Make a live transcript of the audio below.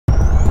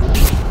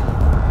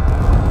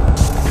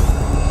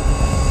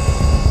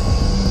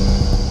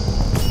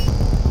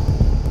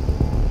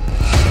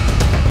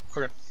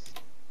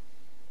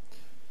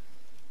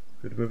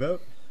move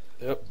out?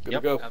 Yep, good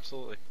to go.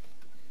 Absolutely.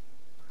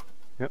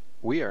 Yep.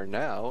 We are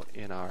now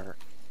in our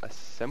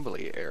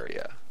assembly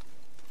area.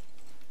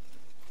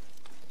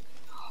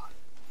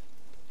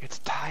 It's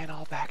tying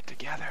all back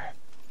together.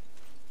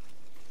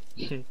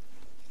 And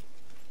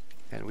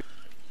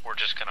we're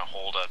just gonna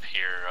hold up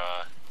here.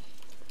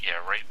 Yeah,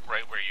 right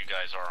where you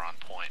guys are on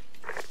point.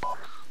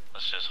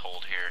 Let's just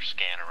hold here,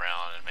 scan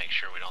around, and make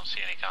sure we don't see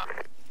any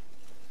contact.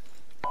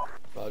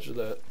 Roger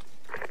that.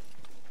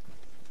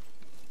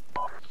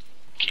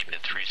 Keep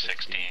it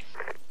 316.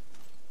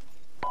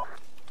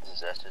 This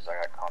is Estes.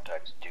 I got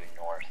contacts due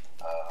north,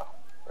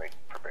 right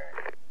for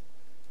bearing.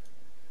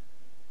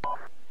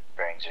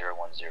 Bearing 010,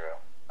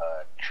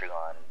 tree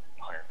line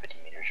 150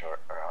 meters or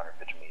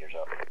 150 meters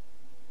up.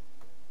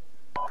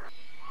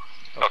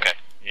 Okay,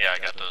 yeah, I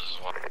got those as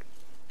well.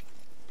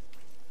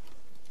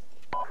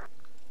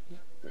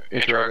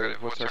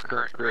 Interrogative, what's our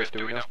current grid,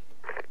 do we know?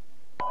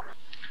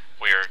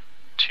 We are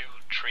 2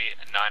 tree,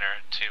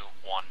 9er, 2,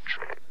 1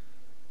 tree.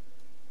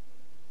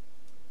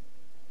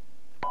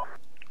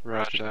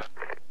 Roger that.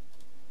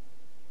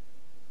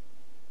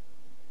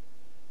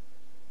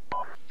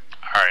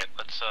 Alright,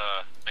 let's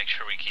make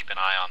sure we keep an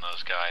eye on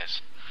those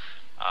guys.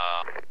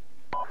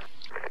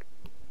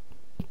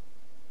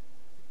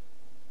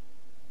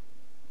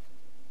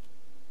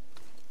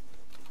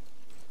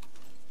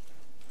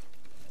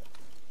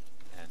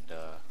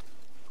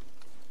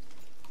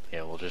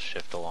 Yeah, we'll just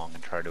shift along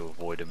and try to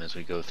avoid them as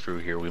we go through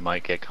here. We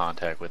might get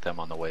contact with them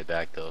on the way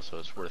back though, so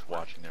it's worth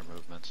watching their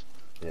movements.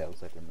 Yeah, it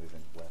looks like they're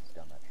moving west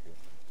down that tree.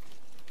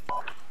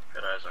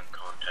 Got eyes on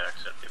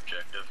contacts at the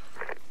objective.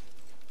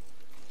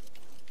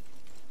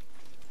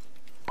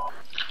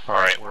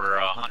 Alright, we're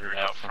 100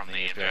 out from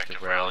the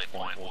objective rally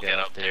point. We'll get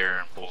up there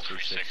and pull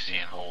 360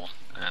 and hold,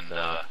 and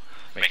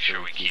make sure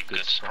we keep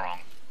good, strong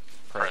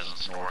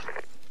presence north.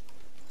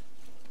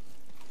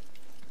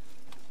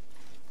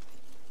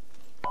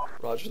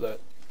 Roger that.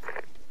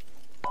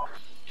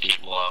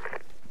 Keep low.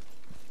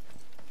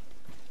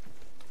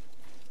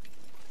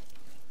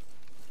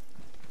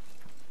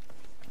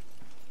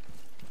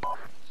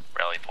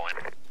 Rally point.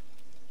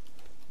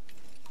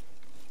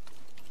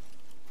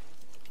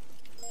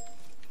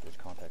 There's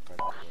contact right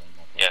up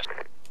there. Yes.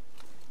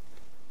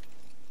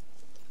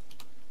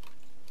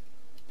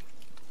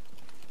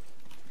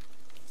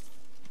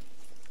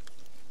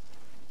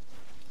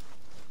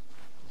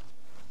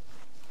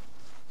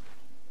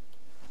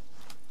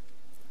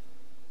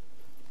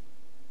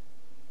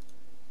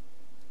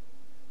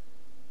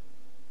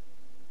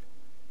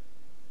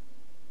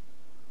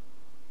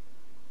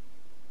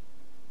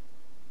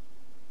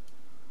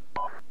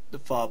 The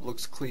fob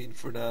looks clean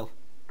for now.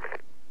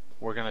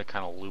 We're gonna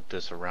kind of loop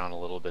this around a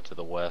little bit to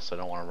the west. I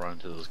don't want to run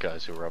into those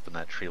guys who are up in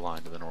that tree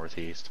line to the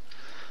northeast.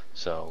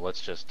 So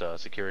let's just,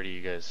 security,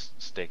 you guys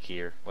stick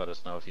here. Let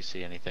us know if you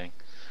see anything.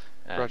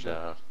 And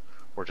Roger.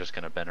 we're just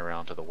gonna bend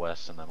around to the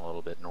west and then a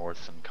little bit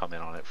north and come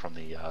in on it from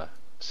the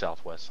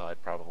southwest side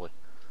probably.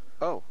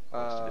 Oh,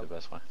 Looks to be the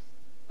best way.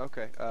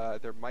 okay.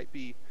 There might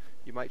be,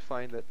 you might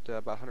find that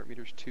about 100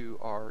 meters to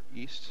our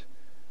east,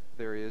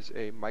 there is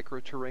a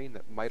micro terrain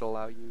that might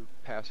allow you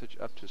passage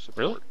up to support.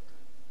 Really?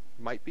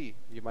 Might be.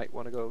 You might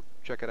want to go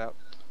check it out.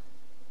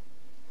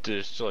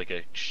 There's still like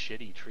a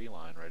shitty tree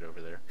line right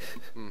over there.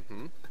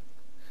 Mm-hmm. I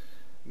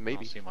Maybe.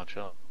 don't see much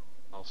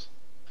else.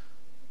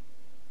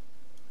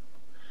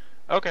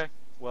 Okay.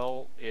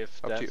 Well,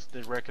 if Up to that's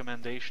the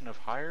recommendation of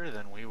hire,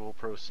 then we will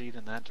proceed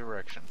in that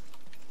direction.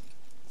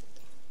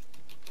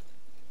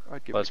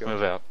 I'd give Let's it a go.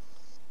 move out.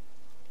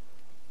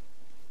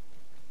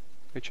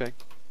 Hey, Chang.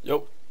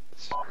 Yep.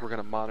 We're going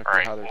to monitor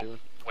Alright, how they're well, doing.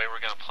 way we're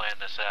going to plan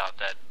this out,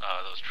 that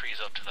those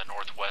trees up to the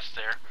northwest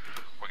there,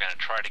 we're going to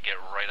try to get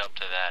right up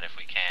to that if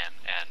we can,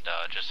 and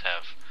just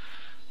have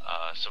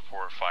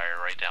support fire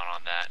right down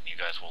on that, and you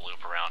guys will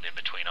loop around in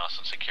between us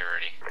and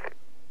security.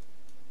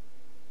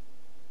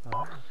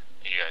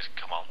 You guys can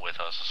come up with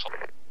us.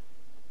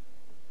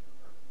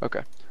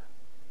 Okay.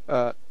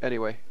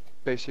 Anyway,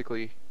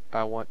 basically,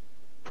 I want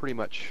pretty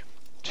much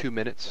 2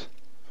 minutes.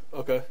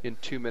 Okay. In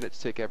 2 minutes,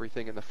 take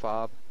everything in the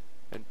fob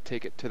and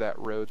take it to that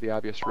road, the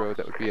obvious road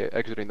that would be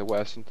exiting the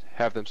west, and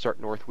have them start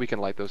north. We can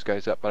light those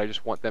guys up, but I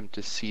just want them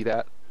to see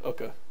that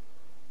Okay.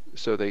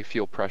 so they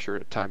feel pressure,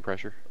 time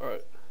pressure.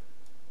 Alright.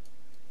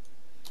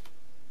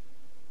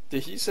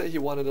 Did he say he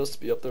wanted us to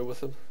be up there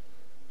with him?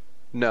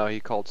 No,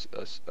 he called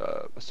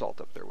assault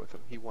up there with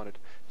him. He wanted.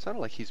 It sounded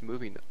like he's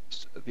moving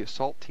the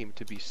assault team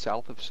to be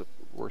south of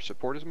where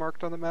support is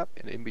marked on the map,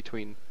 and in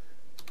between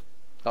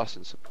us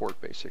and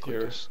support, basically.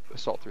 Here. Just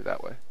assault through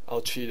that way.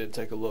 I'll cheat and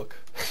take a look.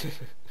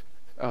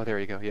 Oh, there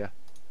you go. Yeah.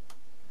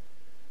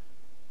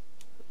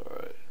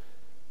 Alright.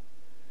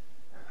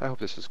 I hope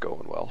this is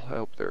going well. I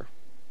hope they're.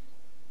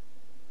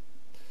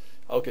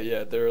 Okay,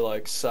 yeah, they're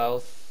like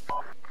south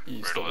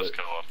east of Let's it.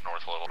 go up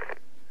north a little.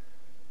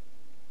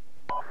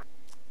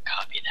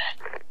 Copy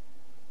that.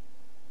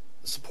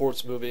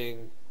 Support's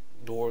moving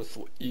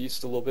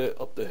northeast a little bit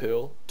up the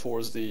hill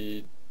towards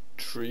the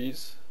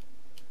trees.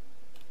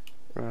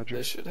 Roger.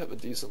 They should have a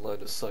decent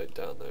line of sight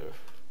down there.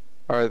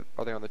 Are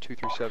they on the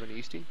 237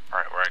 easting?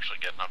 Alright, we're actually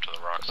getting up to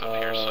the rocks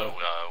up here, so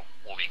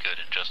we'll be good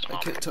in just a I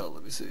moment. can't tell.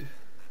 Let me see.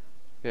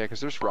 Yeah, because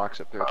there's rocks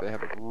up there. They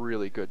have a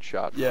really good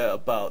shot. Yeah,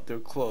 about. They're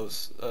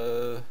close.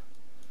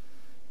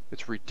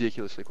 It's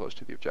ridiculously close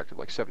to the objective,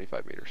 like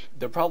 75 meters.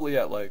 They're probably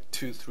at like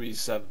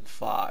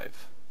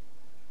 2375.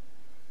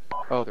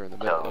 Oh, they're in the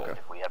middle. So Okay.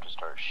 if we have to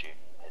start shooting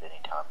at any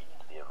time, you need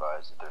to be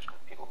advised that there's going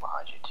to be people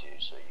behind you too,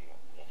 so you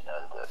need to know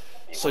that.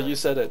 So you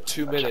said at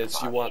 2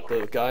 minutes you want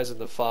the guys in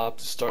the fob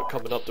to start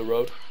coming up the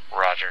road?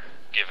 Roger.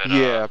 Give it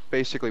Yeah,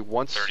 basically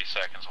once. 30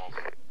 seconds.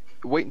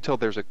 Wait until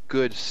there's a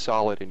good,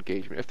 solid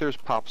engagement. If there's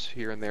pops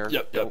here and there,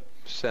 Yep, don't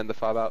send the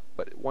fob out.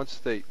 But once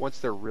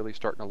they're really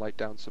starting to light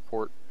down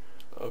support,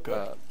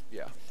 Okay.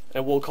 yeah.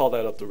 And we'll call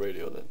that up the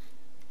radio then.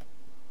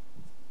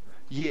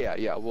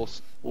 Yeah.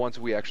 Once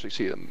we actually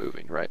see them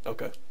moving, right?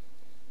 Okay.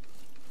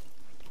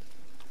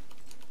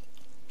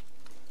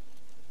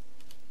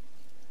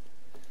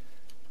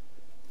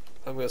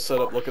 I'm gonna set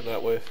up looking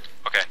that way.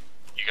 Okay.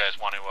 You guys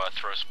want to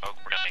throw smoke?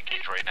 We're going to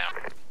engage right now.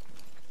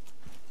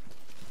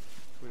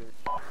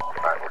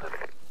 Alright, we'll do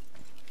it.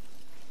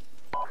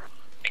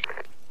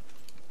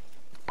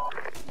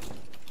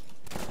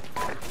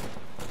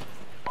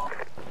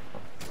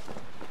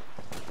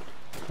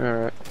 All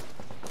right.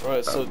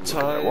 Alright, so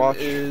time watch.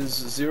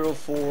 is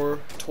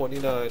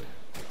 04:29.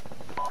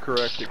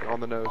 Correct. On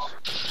the nose.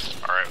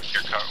 Alright,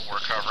 we're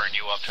covering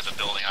you up to the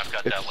building. I've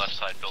got that left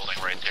side building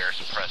right there,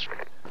 suppressed.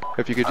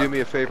 If you could do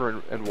me a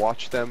favor and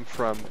watch them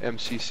from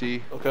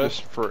MCC, Okay.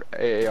 just for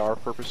AAR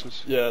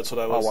purposes. Yeah, that's what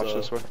I was. I'll watch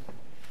this way.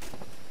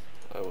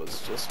 I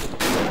was just.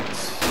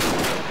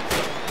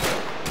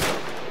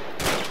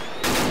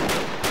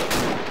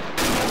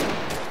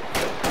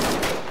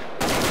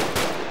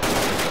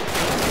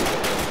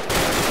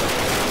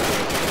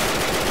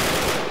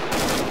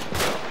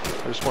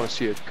 I just want to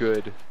see a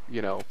good,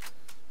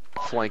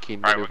 flanking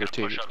Alright, we're maneuver gonna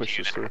team push to up push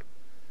the this through.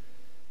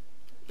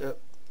 Yep.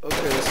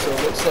 Okay, so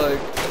it looks like.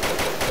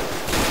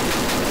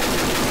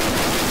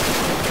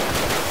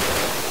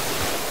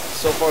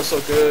 So far, so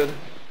good.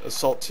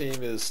 Assault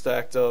team is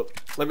stacked up.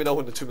 Let me know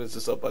when the 2 minutes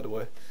is up, by the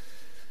way.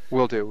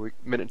 Will do.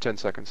 Minute and 10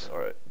 seconds.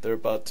 Alright, they're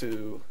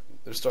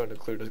starting to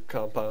clear the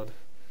compound.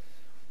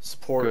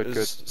 Support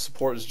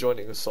is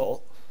joining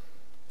assault.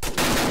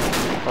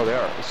 Oh, they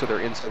are. So they're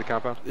inside the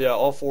compound. Yeah,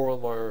 all four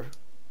of them are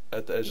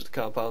at the edge of the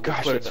compound. They're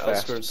Gosh, clearing that's the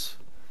fast. outskirts.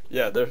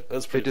 Yeah,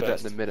 that's They pretty did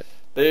fast. that in a minute.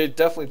 They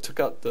definitely took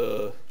out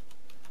the.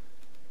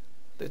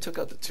 They took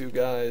out the two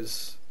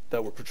guys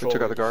that were patrolling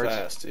took out the guards?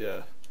 fast.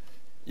 Yeah,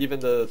 even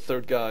the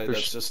third guy There's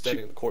that's just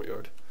standing in the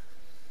courtyard.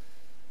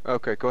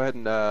 Okay, go ahead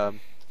and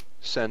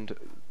send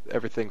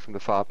everything from the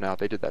fob now.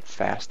 They did that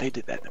fast. They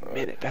did that in a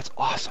minute. That's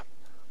awesome.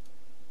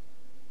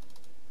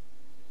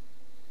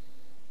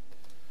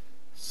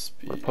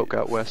 Speed. poke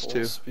out west, full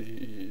too.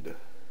 Speed.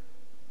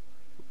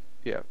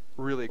 Yeah,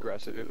 really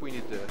aggressive. If we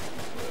need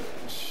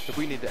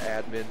to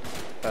admin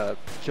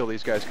kill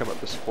these guys, come up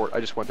to support. I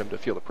just want them to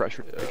feel the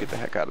pressure to get the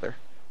heck out of there.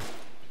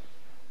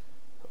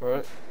 All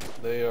right,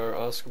 they are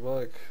Oscar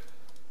Mike.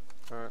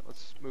 All right,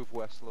 let's move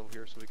west a little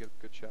here so we get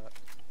a good shot.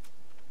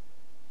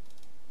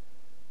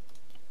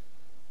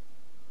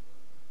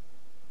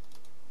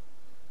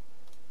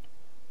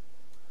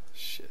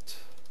 Shit.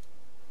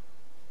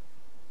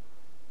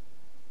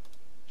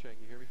 Chang,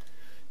 you hear me?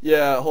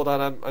 Yeah, hold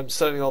on. I'm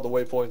setting all the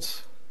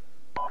waypoints.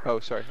 Oh,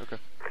 sorry. Okay.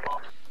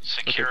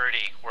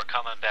 Security, we're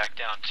coming back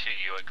down to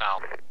you.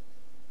 Acknowledge.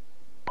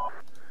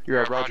 You're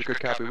right, Roger. Good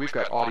copy. We've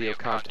got audio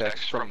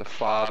context from the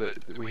fob.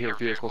 We hear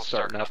vehicles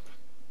starting up.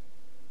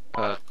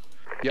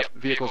 Yep,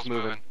 vehicles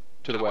moving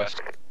to the west.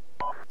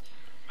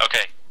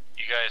 Okay,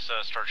 you guys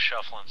start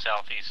shuffling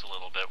southeast a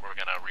little bit. We're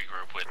gonna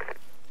regroup with.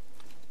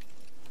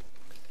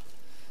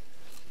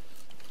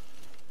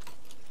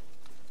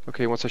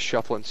 Okay, wants us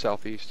shuffling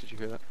southeast. Did you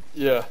hear that?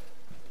 Yeah,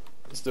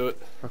 let's do it.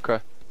 Okay.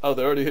 Oh,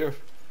 they're already here.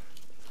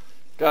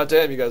 God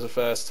damn, you guys are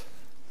fast.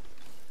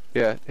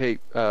 Yeah. Hey,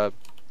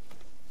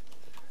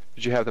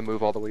 did you have them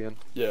move all the way in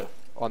Yeah.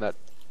 on that?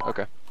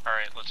 Okay. All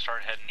right, let's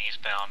start heading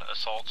eastbound.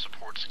 Assault,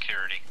 support,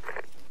 security.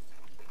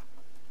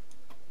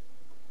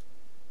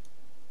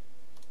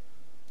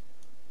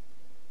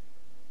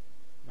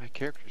 My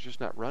character's just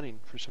not running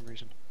for some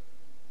reason.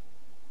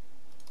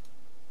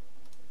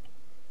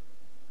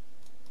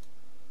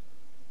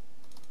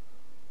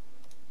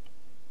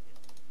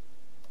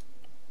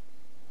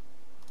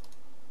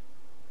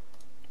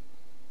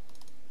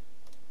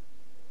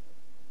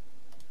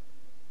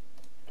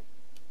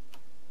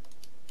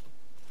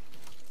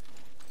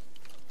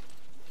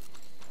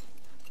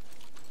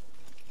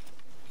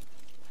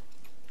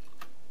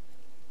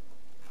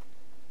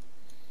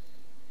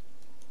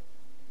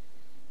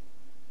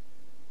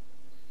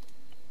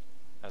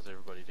 How's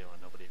everybody doing?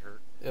 Nobody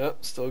hurt?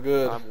 Yep, still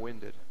good. I'm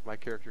winded. My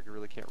character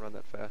really can't run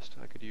that fast.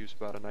 I could use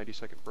about a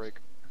 90-second break.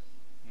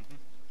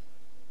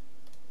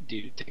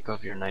 Dude, take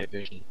off your night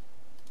vision.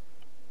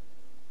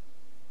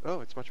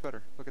 Oh, it's much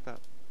better. Look at that.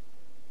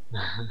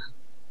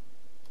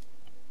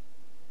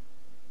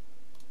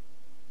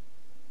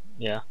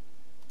 Yeah.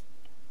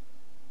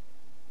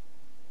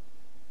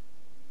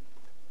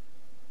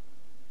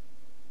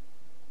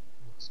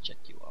 Let's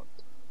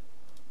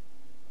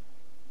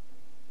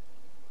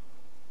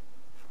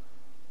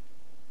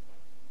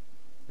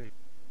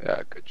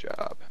Yeah, good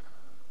job.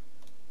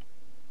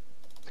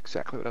 That's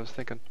exactly what I was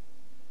thinking.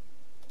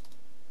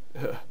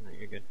 Yeah. No,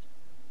 you're good.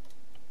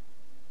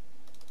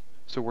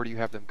 So where do you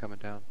have them coming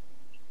down?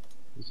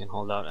 You can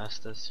hold out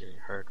Estes, you're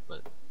hurt,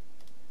 but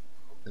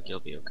I think you'll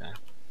be okay.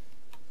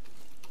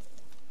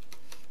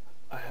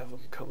 I have them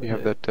coming. You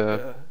have in.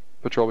 that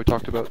patrol we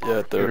talked about?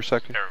 Yeah, they're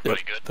intersecting?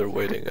 Everybody good? They're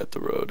waiting at the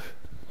road.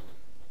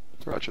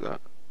 Roger that.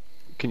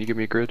 Can you give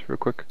me a grid real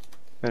quick?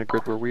 And a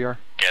grid where we are?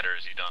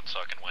 Geders, you done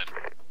sucking wind?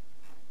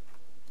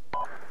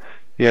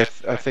 Yeah,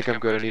 I think I'm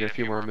good. I need a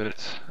few more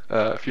minutes.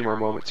 A few more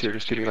moments here.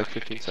 Just give me like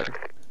 15 seconds.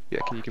 Yeah,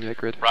 can you give me that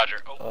grid? Roger.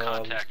 Oh,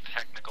 contact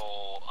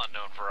technical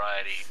unknown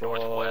variety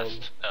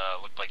northwest.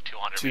 Looked like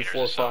 200 meters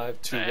or so. 245,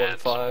 And 215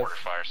 supporter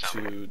fire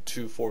sound. to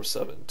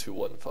 247,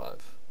 215.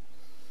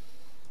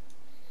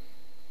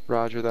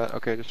 Roger that.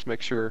 Okay, just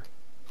make sure.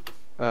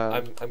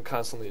 I'm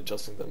constantly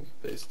adjusting them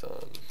based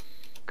on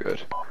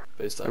Good. on.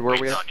 Where are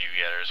we Waits at? on you,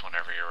 Geders,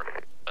 whenever you're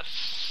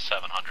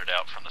 700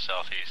 out from the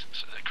southeast.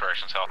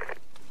 Correction, south.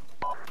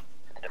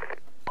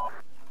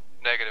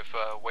 Negative,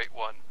 wait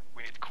 1.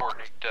 We need to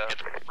coordinate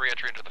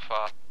re-entry into the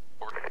FOB.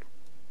 Over.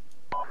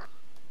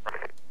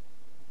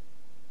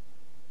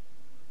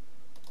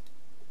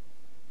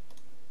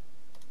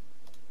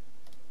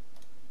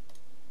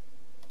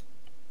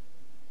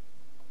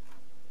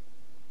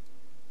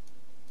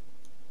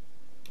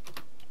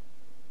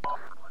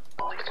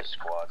 At least a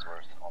squad's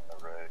worth on the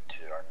road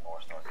to our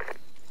north.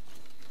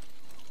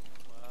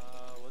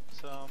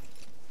 Let's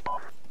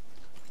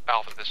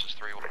Alpha, this is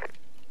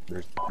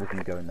 3-1. We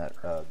can go in that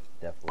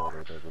depth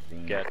loader, the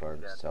ravine Get-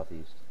 towards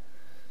southeast.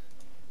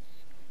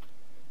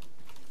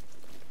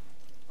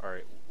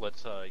 Alright,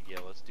 let's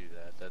do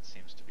that. That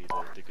seems to be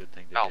the good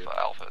thing to do.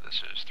 Alpha,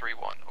 this is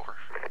 3-1, over.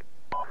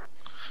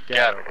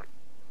 Got it.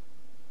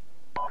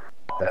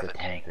 That's a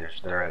tank.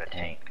 They're at a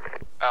tank.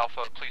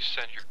 Alpha, please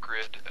send your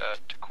grid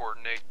to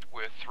coordinate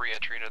with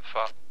re-entry into the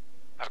FOB.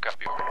 I've got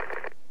you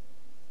over.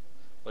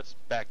 Let's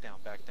back down.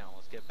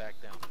 Let's get back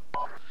down.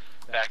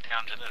 Back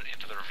down to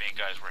into the ravine,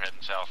 guys. We're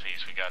heading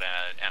southeast. We got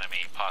an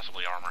enemy,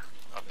 possibly armor.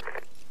 Up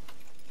there.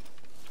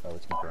 Oh,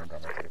 it's confirmed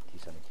on like a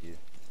T-72.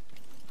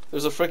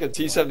 There's a frickin'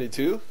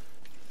 T-72?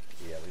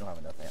 Yeah, we don't have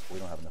enough. We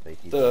don't have enough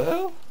AT. The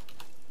hell?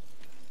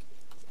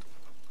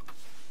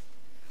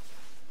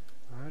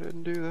 I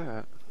didn't do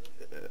that.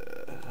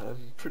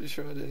 I'm pretty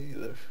sure I didn't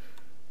either.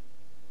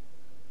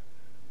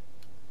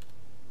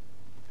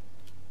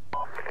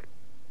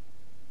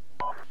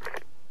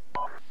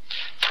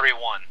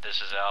 This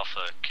is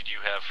Alpha. Could you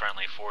have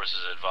friendly forces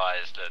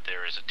advised that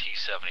there is a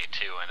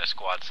T-72 and a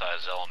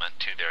squad-sized element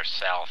to their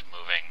south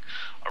moving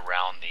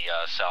around the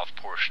south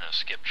portion of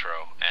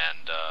Skiptro,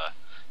 and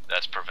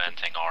that's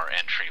preventing our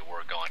entry.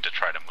 We're going to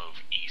try to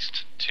move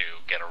east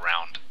to get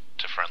around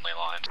to friendly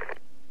lines.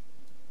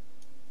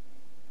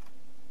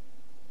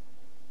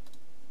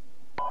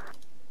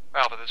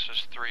 Alpha, this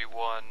is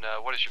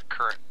 3-1. What is your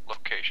current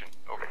location?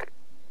 Over.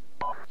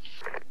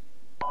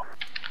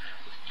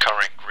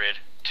 Current grid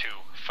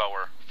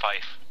 245-212.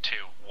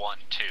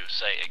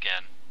 Say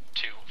again,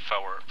 245-212.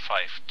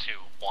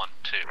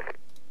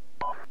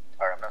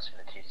 Alright, I'm not seeing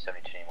the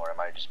T-72 anymore. It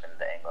might have just been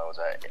the angle I was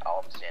at.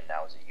 All I'm seeing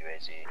now is a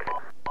UAZ.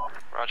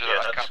 Roger Yeah,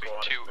 that. that's Copy.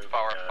 squad 2 moving,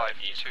 power 5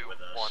 east 2 with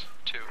us. 1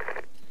 2.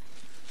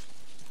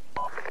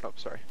 Oh,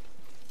 sorry.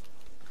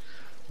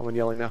 I'm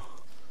yelling now.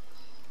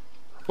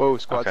 Whoa,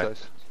 squad Okay.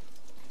 size.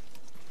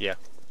 Yeah.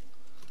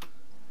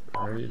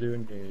 Ready to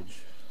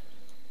engage.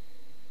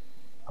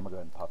 I'm gonna go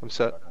ahead and pop I'm this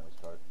set. truck when we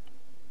start.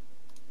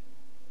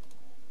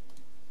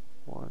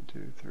 1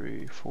 2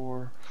 3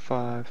 4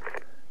 5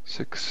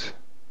 6.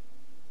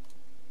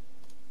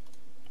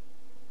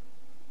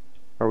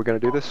 Are we gonna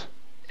do this?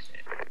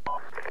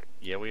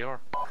 Yeah, we are.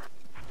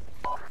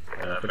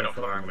 If we don't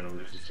fire, I'm gonna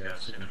lose these guys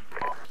soon.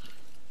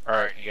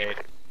 Alright, engage.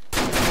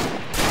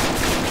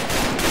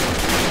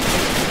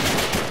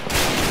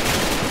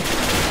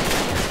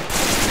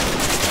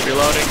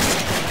 Reloading.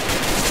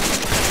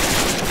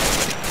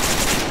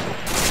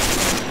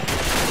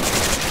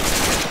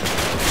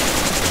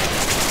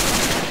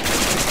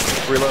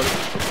 Reloading.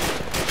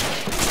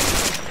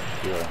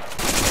 Yeah.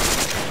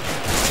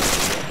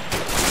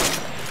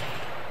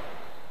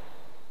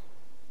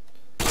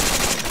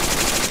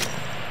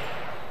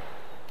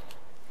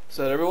 Is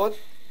that everyone?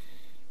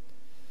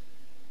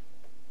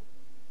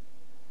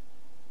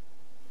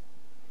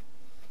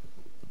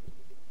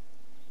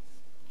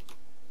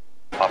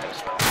 Popping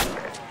smoke.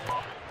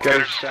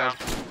 Geders down.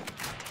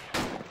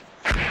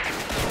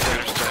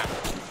 Geders down.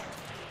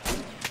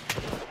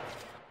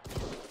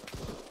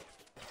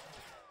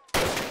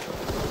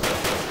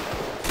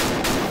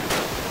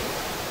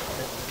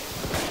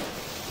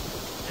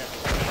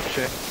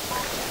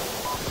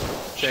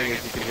 Shane,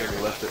 if you can hear me,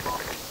 left it.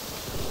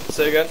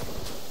 Say again.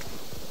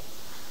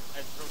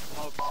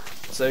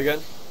 Say again.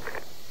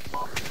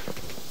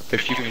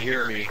 If you can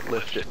hear me,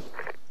 lift it.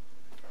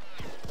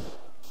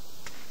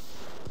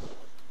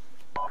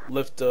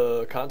 Lift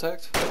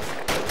contact.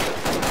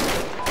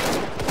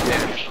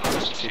 Yeah.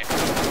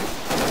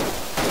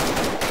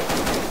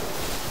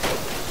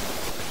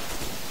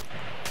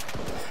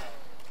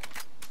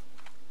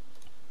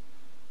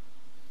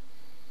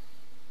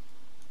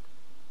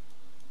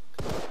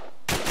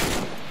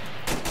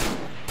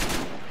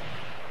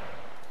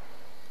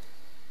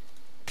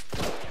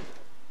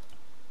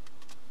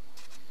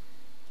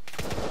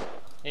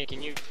 Hey,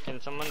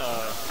 can someone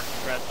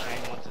grab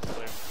Chang once it's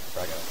clear?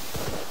 I got it.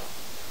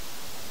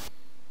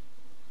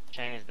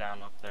 Chang is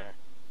down up there.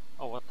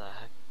 Oh, what the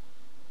heck?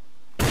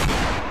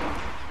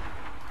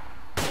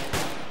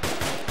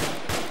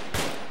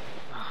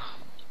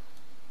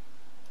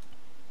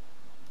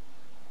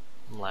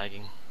 I'm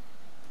lagging.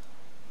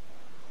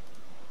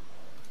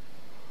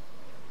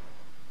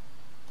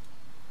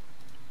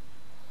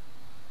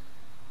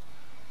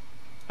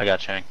 I got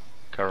Chang.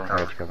 Cover him.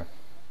 Alright, cover.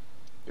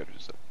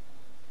 Geders up.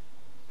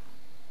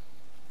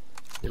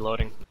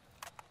 Reloading.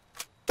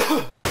 We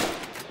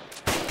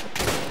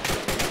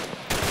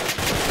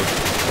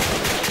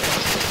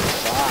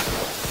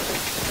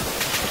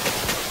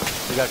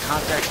got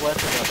contact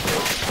left or left?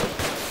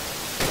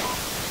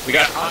 We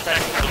got contact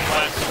with the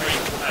flag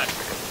straight west.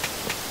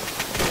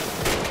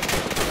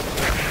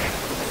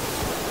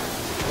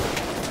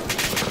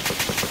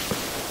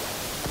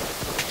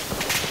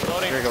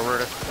 Here you go,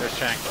 Ruder. There's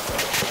Chang.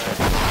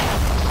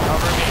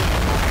 Cover me.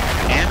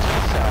 And to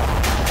the south.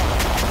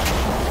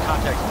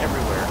 Contacts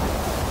everywhere.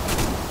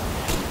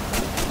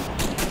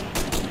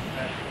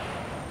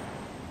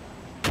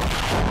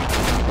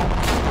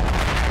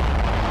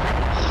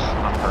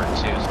 I'm hurt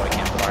too, so I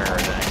can't fire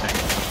at anything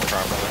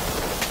properly.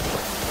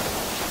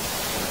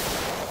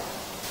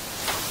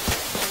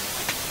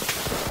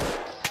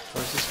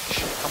 Where's this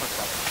shit coming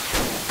from?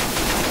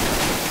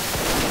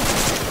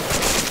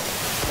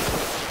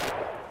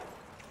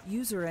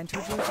 User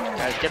entered your channel.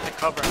 Guys, get the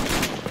cover.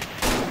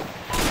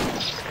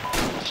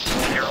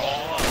 They're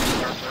all up.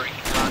 Start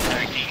breaking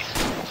contact east.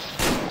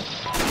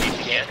 We need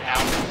to get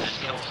out of this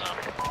kill zone.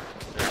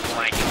 They're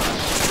flanking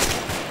us.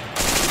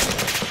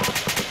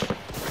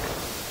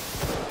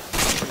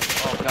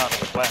 Oh god, on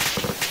the west.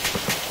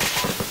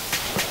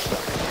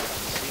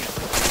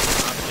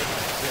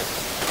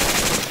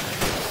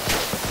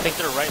 I think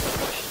they're right in the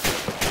bush.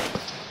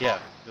 Yeah,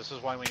 this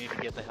is why we need to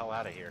get the hell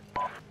out of here.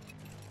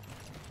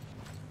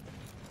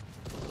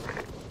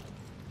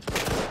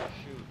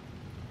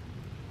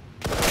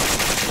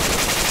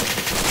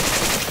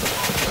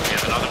 We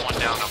have another one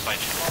down up by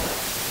Jamal.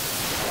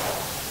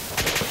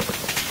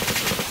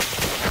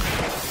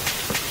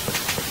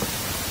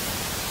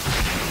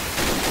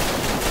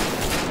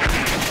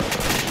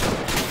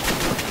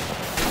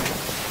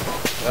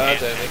 God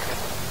damn it.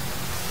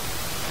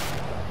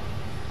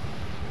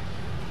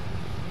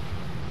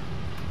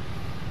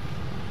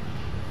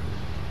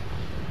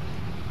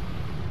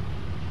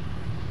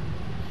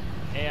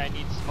 Hey, I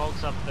need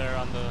smokes up there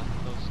on those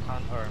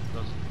casualties.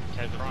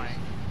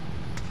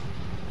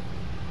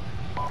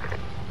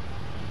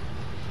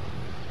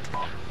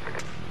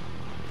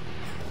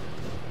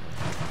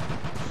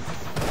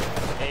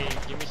 Hey,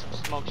 give me some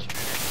smokes.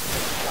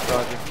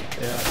 Roger.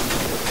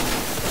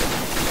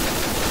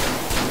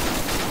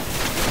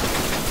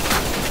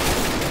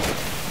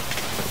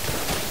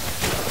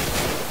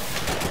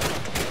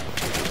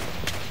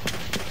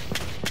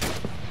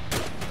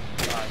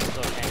 Oh, I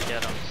still can't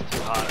get them. It's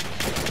too hot.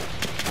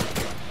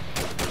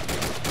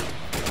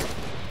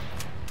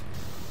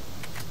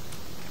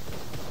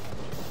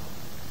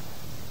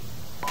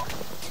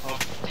 Oh,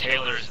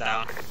 Taylor's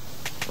down.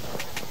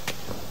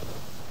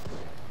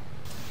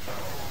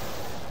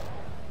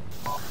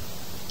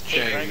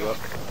 Chang, you up?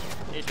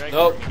 Hey, Dragon,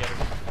 Nope. where you get her?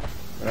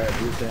 Alright,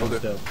 blue stand Okay.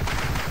 still.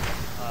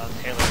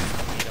 Taylor,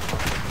 need him.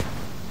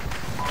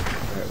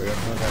 Alright, we got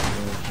contact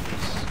move.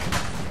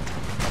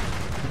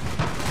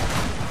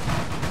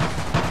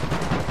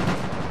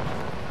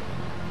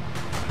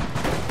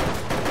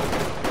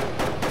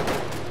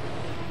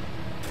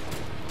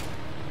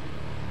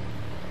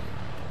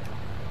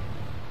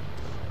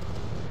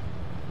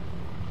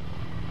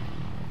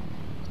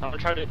 I'm gonna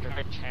try to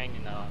drag Chang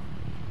and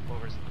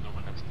whoever's the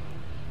one next to him.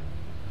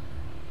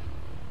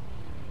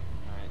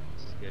 Alright,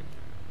 this is good.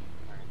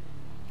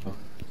 Alright.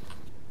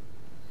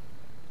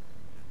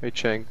 Hey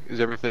Chang, is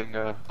everything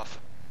off?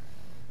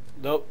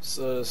 Nope,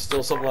 still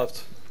some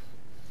left.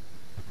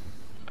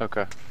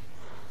 Okay.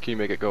 Can you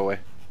make it go away?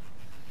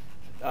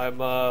 I'm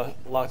locked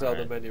out of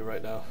Alright. the menu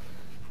right now.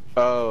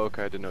 Oh,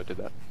 okay, I didn't know it did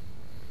that.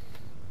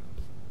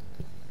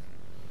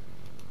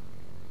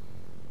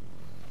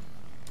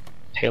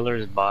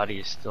 Taylor's body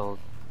is still.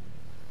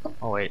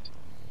 Oh wait.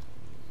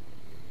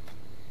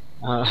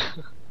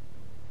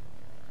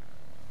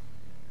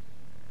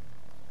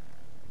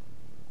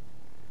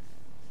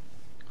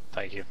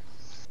 Thank you.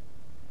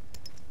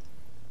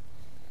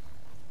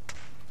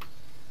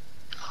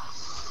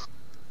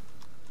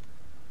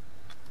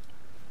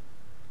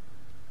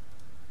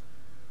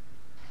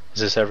 Is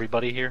this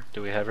everybody here?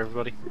 Do we have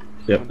everybody?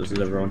 Yep, this is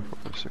everyone.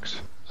 4,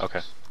 6.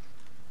 Okay.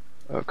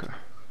 Okay.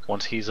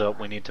 Once he's up,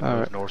 we need to move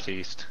Alright.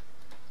 northeast.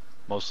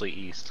 Mostly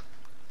east.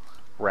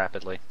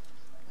 Rapidly.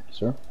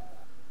 Sir?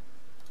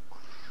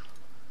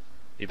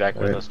 You back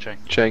with Alright. us, Chang?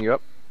 Chang, you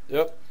up?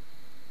 Yep.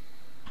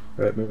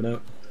 Alright, moving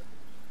out.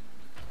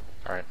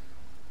 Alright.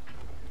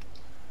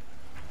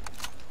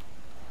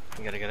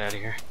 We gotta get out of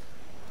here.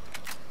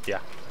 Yeah.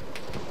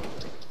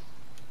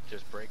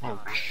 Just break Oh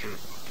it. shoot.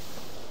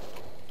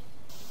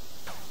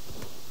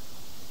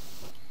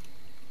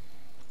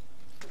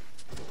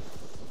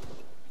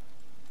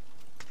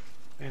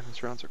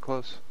 Those rounds are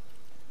close.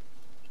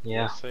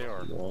 Yeah. Yes, they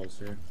are. Walls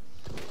here.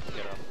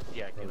 Get up.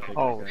 Yeah, get up. Take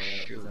Oh, that guy out,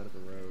 shoot. he's out of the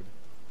road.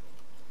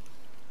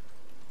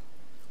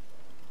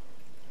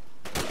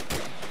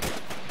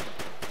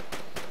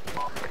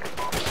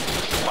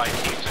 Five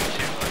teams in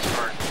two. Let's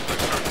start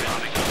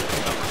mounting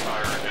cover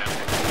fire now.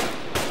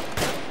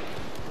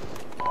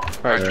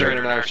 Alright, Alright. Kieran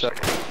and I are set.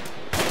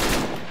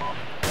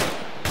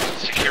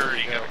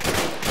 Security, go.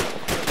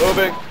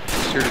 Moving.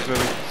 Security's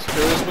moving.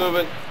 Security's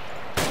moving.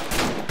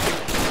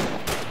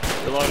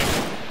 Reloading.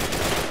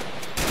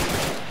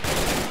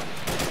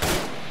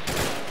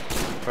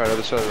 Alright,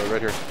 other side of the road,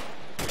 right here.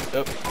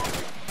 Yep.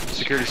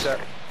 Security set.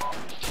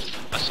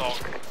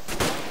 Assault.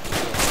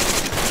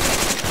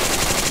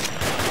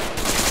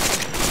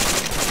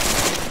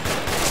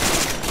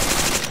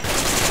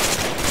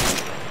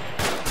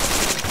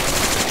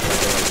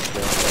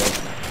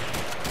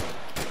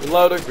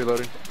 Reloading.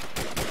 Reloading.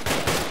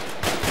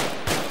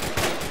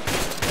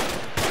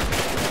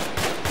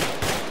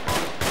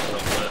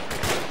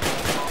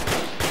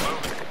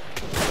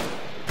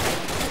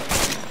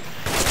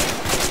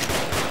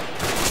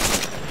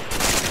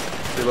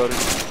 Reloading.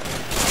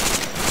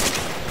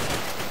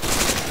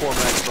 4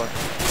 mags left.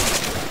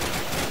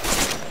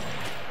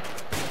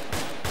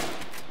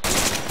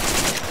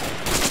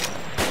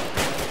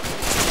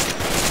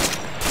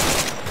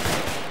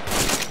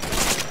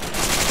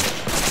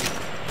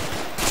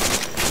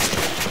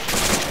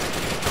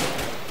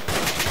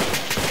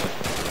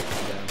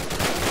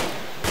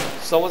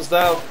 Someone's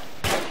down.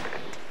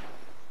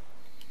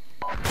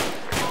 I'm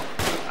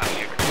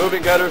here.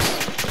 Moving, Geders.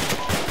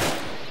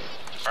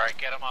 Alright,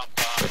 get him up.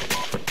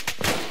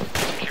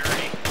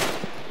 Security.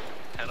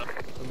 Head up.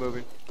 I'm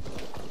moving.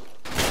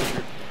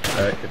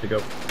 Alright, good to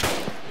go.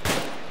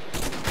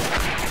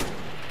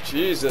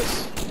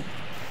 Jesus.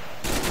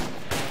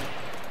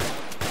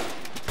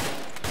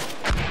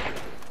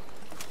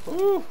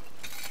 Woo.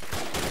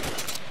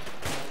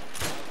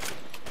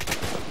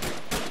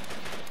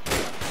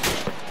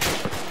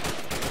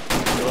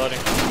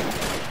 Reloading.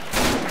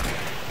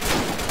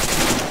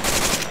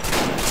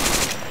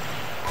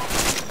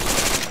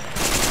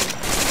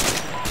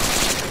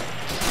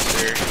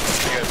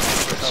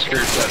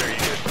 Security set, are you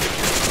good?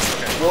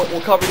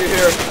 We'll cover you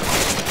here.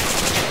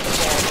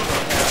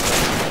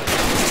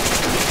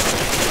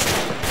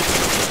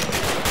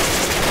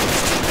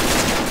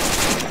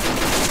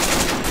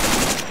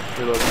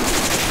 Reloading.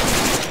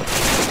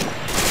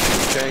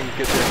 Chang,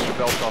 get the extra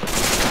belt off.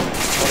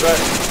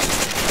 Alright.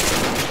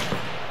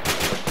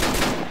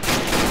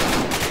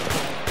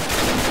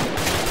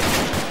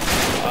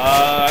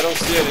 I don't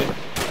see any.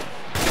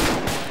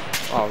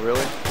 Oh,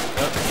 really?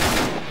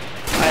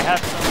 I have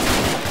some.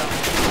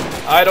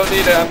 I don't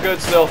need it. I'm good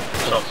still.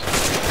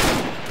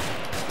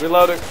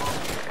 Reloading.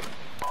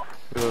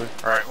 Reloading.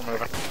 Alright, we're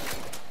moving.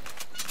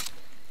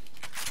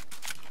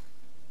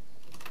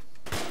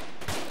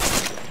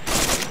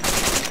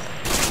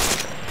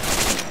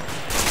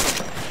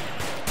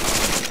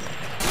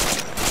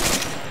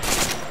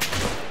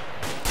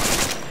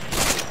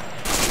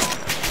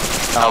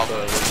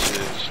 Alpha, this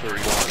is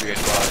 31, we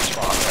advise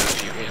spot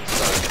as you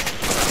inside.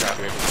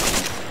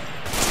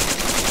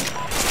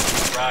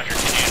 Roger,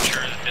 can you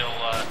ensure that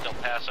they'll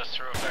pass us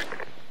through effect?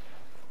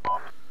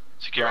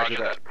 Security.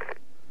 Roger that.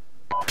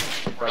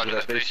 Roger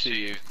that, they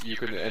see you. You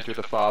can enter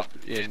the fob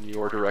in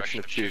your direction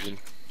of choosing.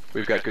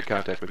 We've got good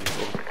contact with you.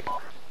 Over.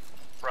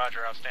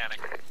 Roger, outstanding.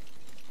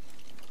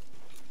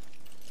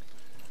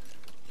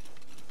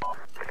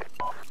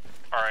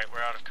 Alright,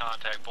 we're out of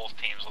contact, both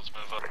teams, let's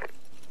move up.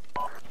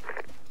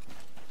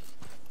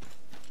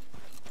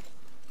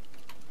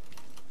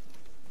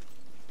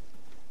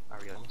 Are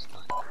we almost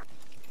done?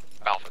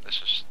 Alpha,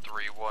 this is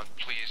 3-1.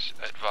 Please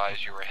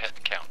advise your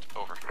head count.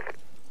 Over.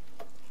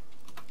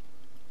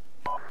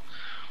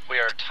 We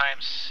are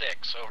times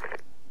 6, over.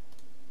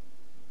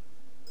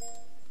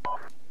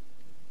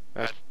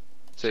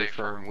 Say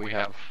firm, we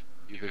have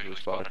you visually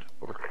spotted.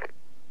 Over.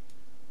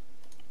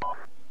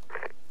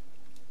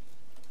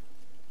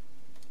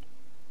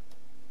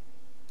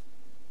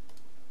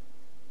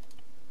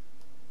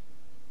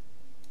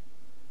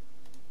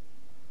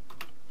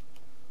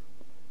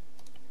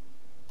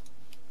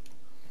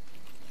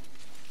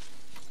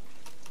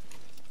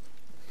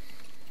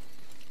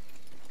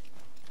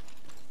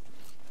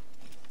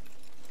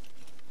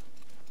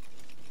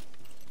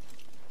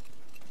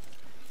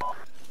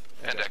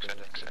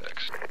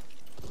 Index.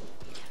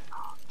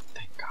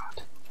 Thank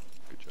God.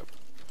 Good job.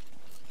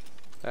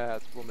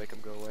 We'll make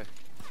him go away.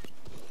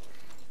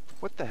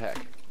 What the heck?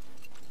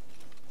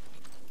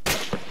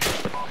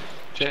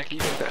 Jack, can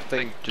you make that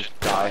thing just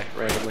die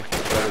randomly?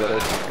 Whatever that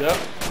is. Yep.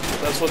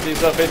 That's what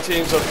these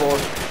F-18s are for.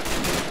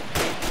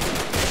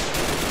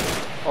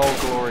 Oh,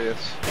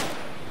 glorious.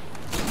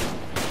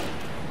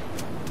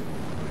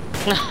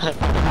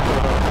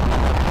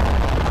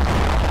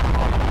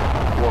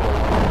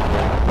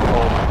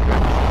 Oh my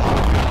goodness.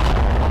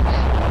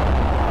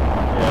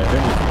 Yeah, I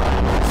think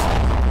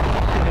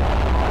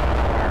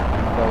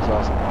That was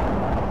awesome.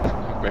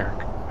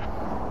 Merrick.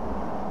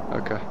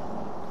 Okay.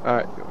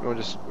 Alright,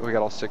 we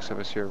got all 6 of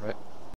us here, right?